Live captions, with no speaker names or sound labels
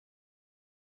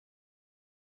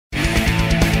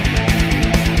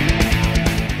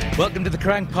Welcome to the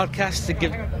Kerrang podcast.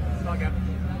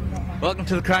 Welcome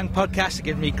to the Kerrang podcast. It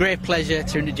gives me great pleasure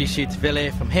to introduce you to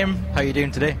Ville from him. How are you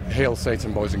doing today? Hail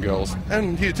Satan, boys and girls,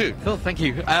 and you too. Cool, thank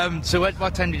you. So,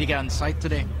 what time did you get on site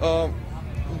today?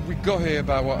 We got here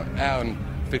about an hour and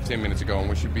 15 minutes ago, and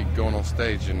we should be going on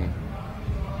stage in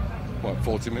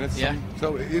 40 minutes. Yeah.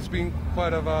 So it's been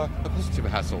quite a positive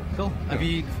hassle. Cool. Have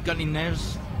you got any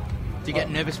nerves? Do you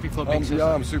get nervous before big shows?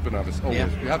 Yeah, I'm super nervous. Always.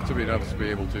 Yeah. You have to be nervous to be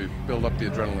able to build up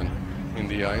the adrenaline in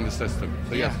the system.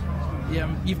 So yeah. yes.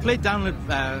 Yeah, you've played Download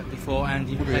before, and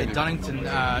you've played Donington.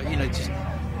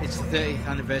 It's the 30th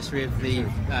anniversary of the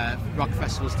rock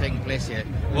festivals taking place here.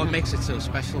 What makes it so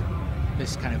special,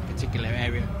 this kind of particular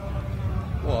area?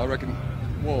 Well, I reckon,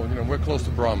 we're close to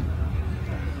Brum.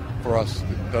 For us,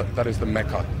 that is the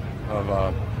mecca of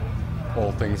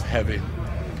all things heavy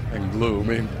and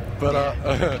gloomy. But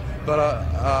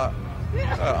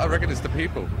I reckon it's the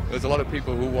people. There's a lot of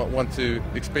people who want to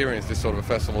experience this sort of a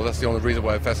festival. That's the only reason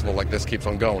why a festival like this keeps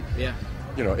on going. Yeah.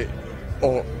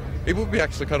 It would be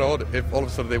actually kind of odd if all of a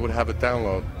sudden they would have a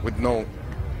download with no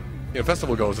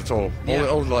festival goes at all. Yeah.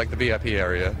 Only like the VIP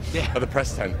area or the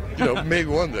press tent. Maybe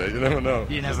one day. You never know.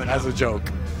 You never know. As a joke.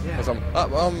 Yeah. I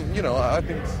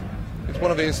think it's one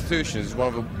of the institutions. It's one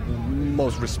of the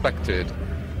most respected.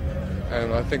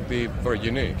 And I think they're very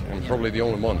unique, and probably the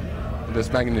only one in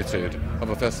this magnitude of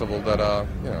a festival that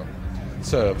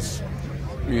serves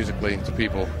musically to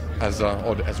people as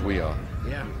odd as we are.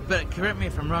 Yeah, but correct me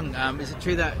if I'm wrong. Is it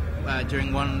true that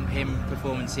during one hymn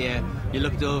performance here, you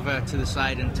looked over to the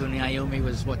side and Tony Iommi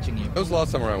was watching you? It was the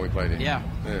last time around we played it. Yeah.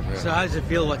 So how does it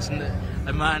feel watching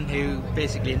a man who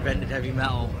basically invented heavy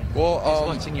metal is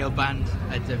watching your band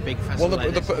at a big festival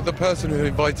like this? The person who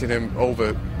invited him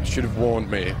over should have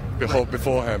warned me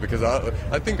beforehand, because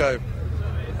I think I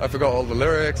forgot all the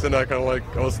lyrics, and I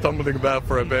was stumbling about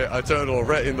for a bit. I turned all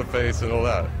red in the face and all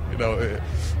that.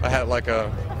 I had like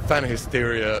a fan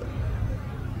hysteria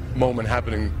moment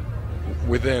happening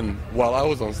within while I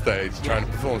was on stage trying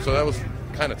to perform. So that was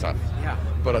kind of tough. Yeah.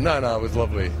 But no, it was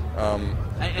lovely.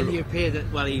 And you appeared at,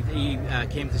 he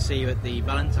came to see you at the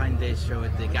Valentine's Day show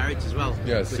at the Garage as well.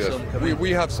 Yes.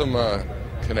 We have some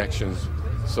connections.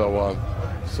 So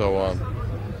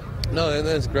no,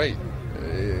 that's great.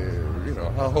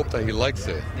 I hope that he likes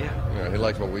it. Yeah. He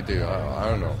likes what we do. I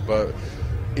don't know, but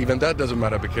even that doesn't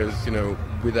matter, because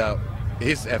without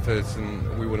his efforts,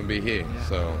 and we wouldn't be here. Yeah.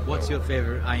 So. What's your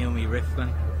favorite Iommi riff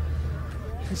then?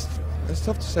 It's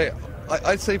tough to say.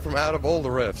 I'd say from out of all the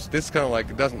riffs, this kind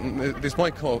of this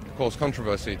might cause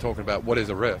controversy talking about what is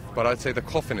a riff, but I'd say the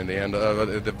coffin in the end,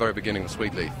 at the very beginning of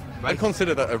Sweet Leaf. Right. I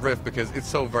consider that a riff because it's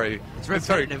so very. It's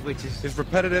repetitive, It's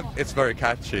repetitive. It's very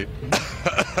catchy.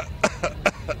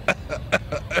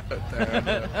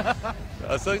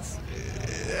 So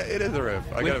it is a riff.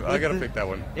 I gotta pick that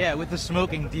one. Yeah, with the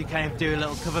smoking, do you kind of do a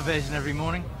little cover version every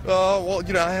morning? Well,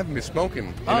 I haven't been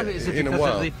smoking in a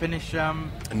while. Of the finish?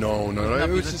 No. It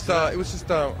was just I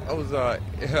was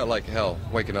like hell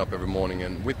waking up every morning,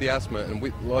 and with the asthma and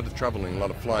with a lot of traveling, a lot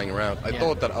of flying around, I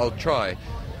thought that I'll try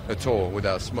a tour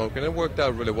without smoke, and it worked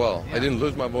out really well. Yeah. I didn't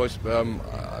lose my voice.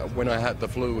 When I had the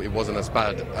flu, it wasn't as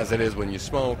bad as it is when you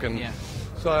smoke, and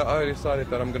so I decided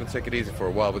that I'm going to take it easy for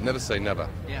a while, but never say never.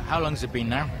 Yeah. How long's it been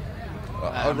now?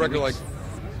 I reckon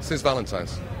since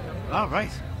Valentine's. Oh,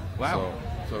 right. Wow.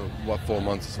 So 4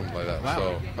 months or something like that.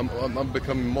 Wow. So I'm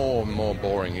becoming more and more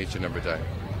boring each and every day.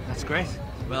 That's great.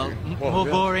 Well, more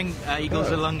boring equals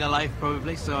a longer life,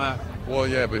 probably. So. Well,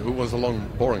 yeah, but who wants a long,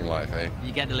 boring life, eh?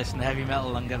 You get to listen to heavy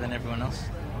metal longer than everyone else.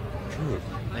 True.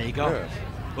 There you go. Yeah.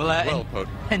 Well put.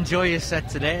 Enjoy your set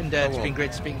today, and it's been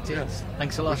great speaking to you. Yes.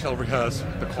 Thanks a lot. We shall rehearse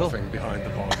the coughing behind the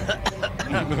bar.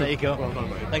 There you go. Well done,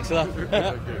 mate. Thanks a lot.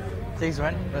 Thank you. Thanks,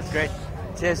 man. That's great.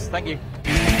 Cheers. Thank you.